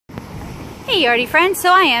Hey arty friends,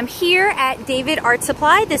 so I am here at David Art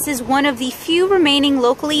Supply. This is one of the few remaining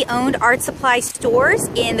locally owned art supply stores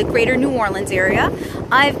in the greater New Orleans area.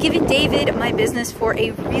 I've given David my business for a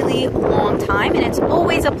really long time and it's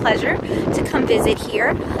always a pleasure to come visit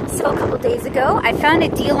here. So a couple days ago I found a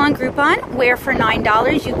deal on Groupon where for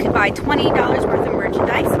 $9 you could buy $20 worth of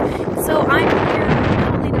merchandise. So I'm here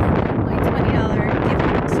not only to my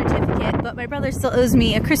 $20 gift certificate, but my brother still owes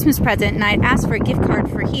me a Christmas present and I'd asked for a gift card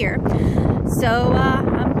for here. So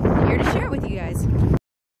I'm here to share it with you guys.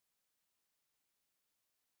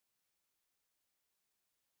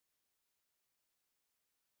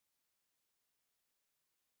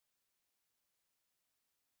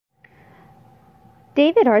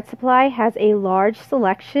 David Art Supply has a large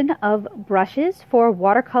selection of brushes for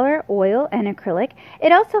watercolor, oil, and acrylic.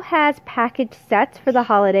 It also has package sets for the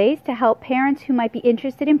holidays to help parents who might be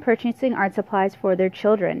interested in purchasing art supplies for their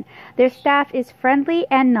children. Their staff is friendly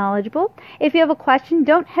and knowledgeable. If you have a question,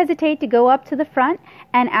 don't hesitate to go up to the front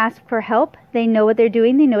and ask for help. They know what they're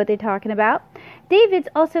doing. They know what they're talking about. David's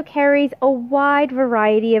also carries a wide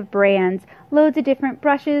variety of brands, loads of different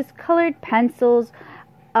brushes, colored pencils,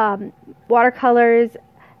 watercolors,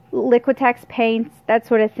 Liquitex paints, that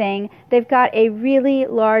sort of thing. They've got a really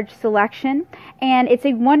large selection and it's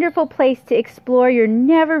a wonderful place to explore. You're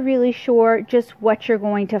never really sure just what you're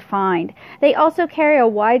going to find. They also carry a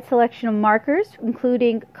wide selection of markers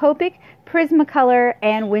including Copic, Prismacolor,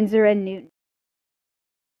 and Winsor & Newton.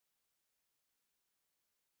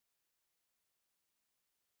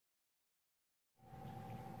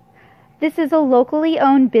 This is a locally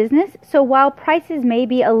owned business, so while prices may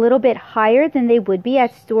be a little bit higher than they would be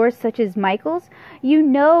at stores such as Michael's, you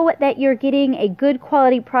know that you're getting a good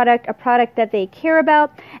quality product, a product that they care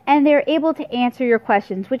about, and they're able to answer your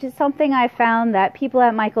questions, which is something I found that people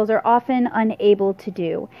at Michael's are often unable to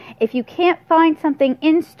do. If you can't find something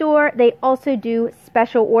in store, they also do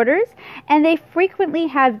special orders, and they frequently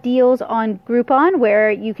have deals on Groupon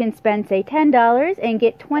where you can spend, say, $10 and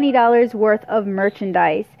get $20 worth of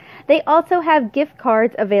merchandise. They also have gift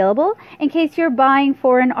cards available in case you're buying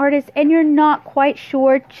for an artist and you're not quite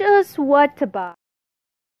sure just what to buy.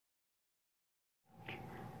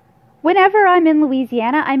 Whenever I'm in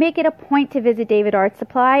Louisiana, I make it a point to visit David Art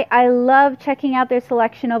Supply. I love checking out their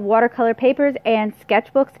selection of watercolor papers and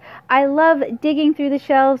sketchbooks. I love digging through the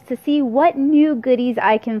shelves to see what new goodies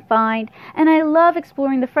I can find. And I love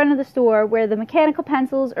exploring the front of the store where the mechanical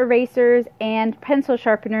pencils, erasers, and pencil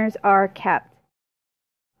sharpeners are kept.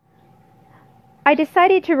 I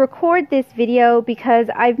decided to record this video because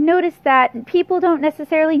I've noticed that people don't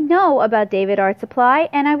necessarily know about David Art Supply,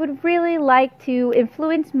 and I would really like to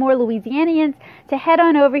influence more Louisianians to head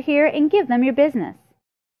on over here and give them your business.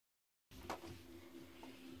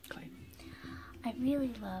 I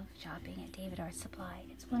really love shopping at David Art Supply.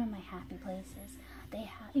 It's one of my happy places. They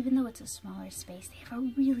have, even though it's a smaller space, they have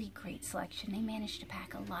a really great selection. They managed to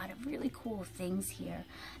pack a lot of really cool things here.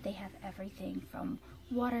 They have everything from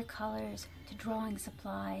watercolors to drawing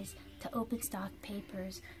supplies to open stock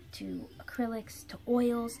papers to acrylics to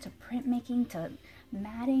oils to printmaking to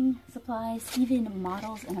matting supplies, even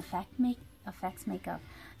models and effects makeup.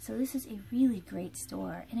 So this is a really great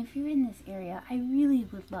store, and if you're in this area, I really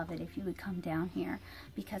would love it if you would come down here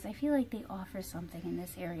because I feel like they offer something in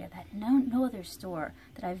this area that no other store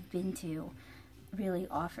that I've been to really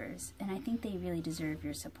offers, and I think they really deserve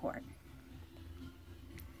your support.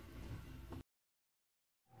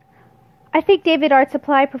 I think David Art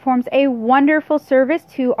Supply performs a wonderful service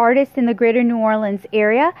to artists in the greater New Orleans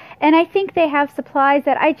area, and I think they have supplies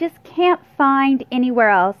that I just can't find anywhere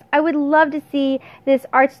else. I would love to see this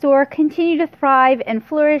art store continue to thrive and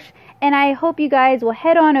flourish, and I hope you guys will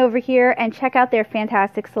head on over here and check out their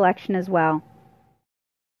fantastic selection as well.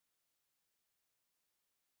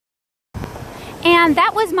 And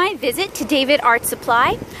that was my visit to David Art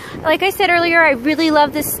Supply. Like I said earlier, I really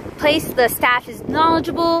love this place. The staff is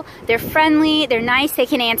knowledgeable, they're friendly, they're nice, they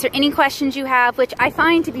can answer any questions you have, which I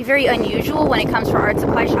find to be very unusual when it comes for art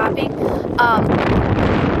supply shopping. They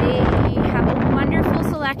have a wonderful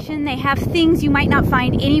selection. They have things you might not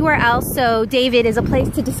find anywhere else, so David is a place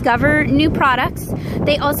to discover new products.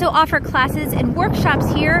 They also offer classes and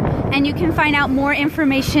workshops here, and you can find out more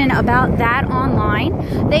information about that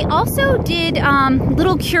online. They also did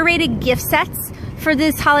little curated gift sets for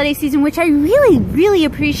this holiday season, which I really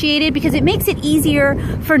appreciated because it makes it easier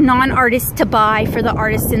for non-artists to buy for the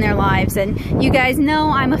artists in their lives. And you guys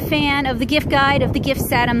know I'm a fan of the gift guide, of the gift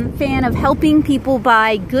set. I'm a fan of helping people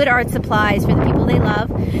buy good art supplies for the people they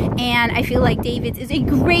love. And I feel like David's is a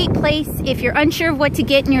great place if you're unsure of what to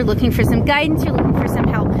get and you're looking for some guidance, you're looking for some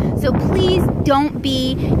help. So please don't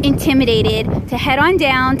be intimidated to head on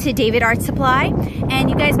down to David Art Supply. And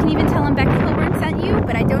you guys can even tell him Becky Hilburn sent you,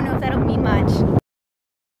 but I don't know if that'll mean much.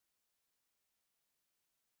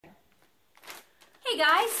 Hey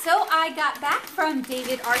guys, so I got back from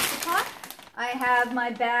David Art Supply. I have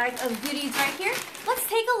my bag of goodies right here. Let's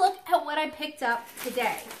take a look at what I picked up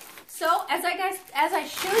today. So as I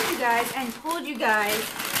showed you guys and told you guys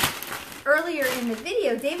earlier in the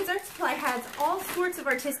video, David's Art Supply has all sorts of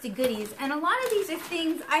artistic goodies, and a lot of these are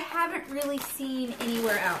things I haven't really seen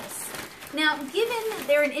anywhere else. Now, given that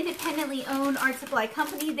they're an independently owned art supply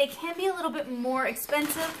company, they can be a little bit more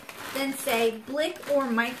expensive than, say, Blick or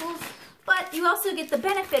Michaels, but you also get the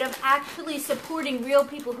benefit of actually supporting real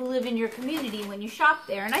people who live in your community when you shop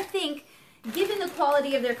there. And I think, given the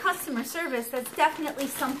quality of their customer service, that's definitely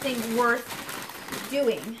something worth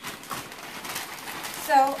doing.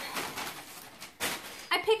 So,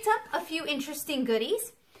 I picked up a few interesting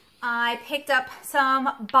goodies. I picked up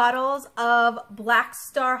some bottles of Black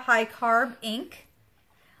Star High Carb ink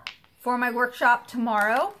for my workshop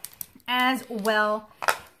tomorrow, as well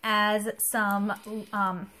as some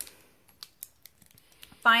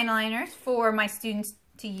fine liners for my students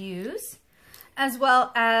to use, as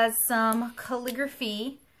well as some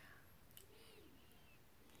calligraphy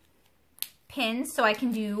pins so I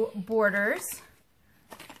can do borders.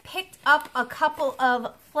 Picked up a couple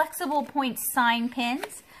of flexible point sign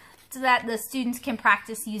pins so that the students can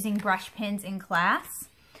practice using brush pins in class.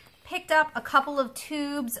 Picked up a couple of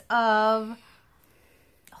tubes of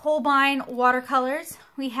Holbein watercolors.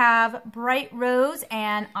 We have Bright Rose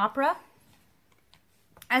and Opera,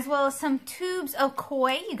 as well as some tubes of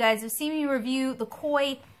koi. You guys have seen me review the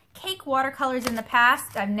koi cake watercolors in the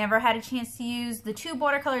past. I've never had a chance to use the tube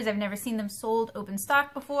watercolors. I've never seen them sold open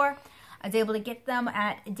stock before. I was able to get them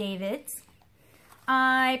at David's.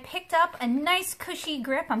 I picked up a nice cushy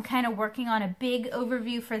grip. I'm kind of working on a big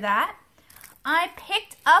overview for that. I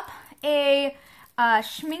picked up a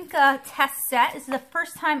Schminke test set. This is the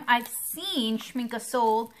first time I've seen Schminke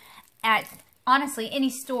sold at, honestly,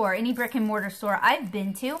 any store, any brick and mortar store I've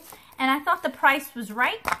been to. And I thought the price was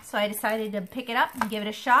right, so I decided to pick it up and give it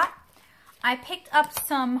a shot. I picked up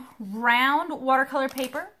some round watercolor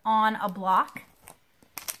paper on a block.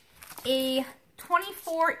 A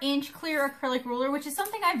 24-inch clear acrylic ruler, which is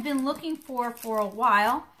something I've been looking for a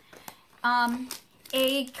while.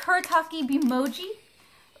 A Kuretake Bimoji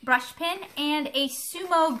brush pen, and a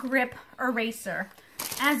Sumo grip eraser,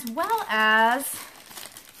 as well as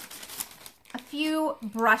a few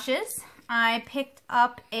brushes. I picked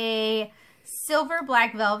up a silver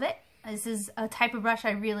black velvet. This is a type of brush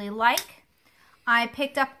I really like. I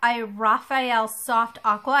picked up a Raphael Soft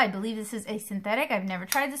Aqua. I believe this is a synthetic. I've never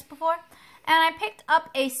tried this before. And I picked up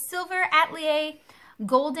a silver Atelier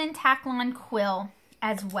Golden Taklon quill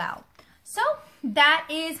as well. So that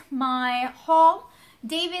is my haul.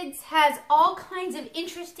 David's has all kinds of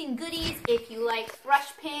interesting goodies. If you like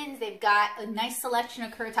brush pins, they've got a nice selection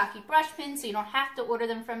of Kuretake brush pins, so you don't have to order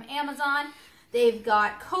them from Amazon. They've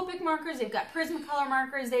got Copic markers, they've got Prismacolor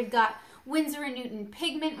markers, they've got Winsor & Newton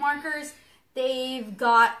pigment markers. They've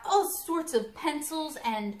got all sorts of pencils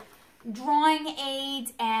and drawing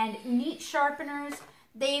aids and neat sharpeners.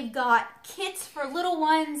 They've got kits for little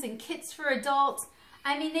ones and kits for adults.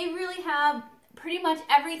 I mean, they really have pretty much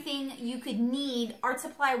everything you could need art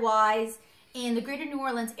supply wise in the greater New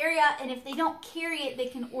Orleans area, and if they don't carry it, they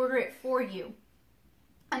can order it for you.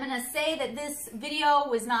 I'm going to say that this video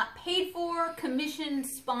was not paid for, commissioned,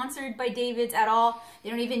 sponsored by David's at all. They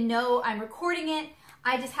don't even know I'm recording it.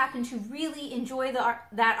 I just happen to really enjoy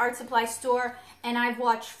that art supply store, and I've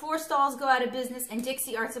watched Forstalls go out of business and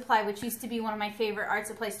Dixie Art Supply, which used to be one of my favorite art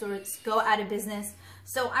supply stores, go out of business.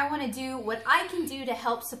 So I want to do what I can do to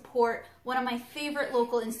help support one of my favorite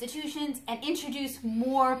local institutions and introduce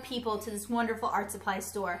more people to this wonderful art supply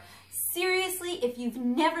store. Seriously, if you've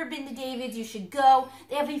never been to David's, you should go.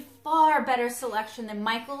 They have a far better selection than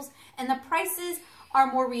Michael's, and the prices are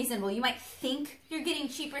more reasonable. You might think you're getting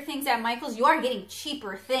cheaper things at Michael's. You are getting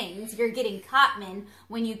cheaper things. You're getting Cotman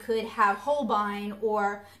when you could have Holbein,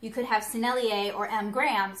 or you could have Sennelier or M.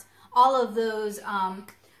 Graham's. All of those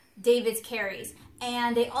David's carries.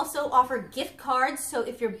 And they also offer gift cards, so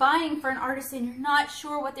if you're buying for an artist and you're not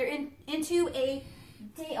sure what they're into, a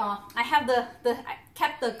day off. I have I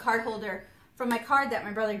kept the card holder from my card that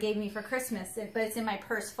my brother gave me for Christmas, but it's in my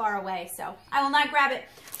purse far away, so I will not grab it.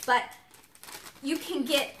 But you can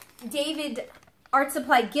get David Art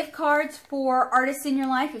Supply gift cards for artists in your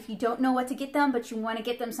life if you don't know what to get them, but you want to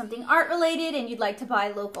get them something art related and you'd like to buy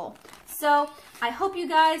local. So I hope you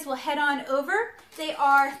guys will head on over. They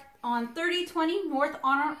are on 3020 North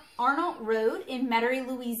Arnoult Road in Metairie,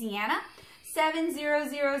 Louisiana,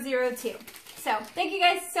 70002. So thank you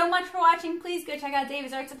guys so much for watching. Please go check out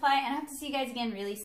David's Art Supply, and I hope to see you guys again really soon.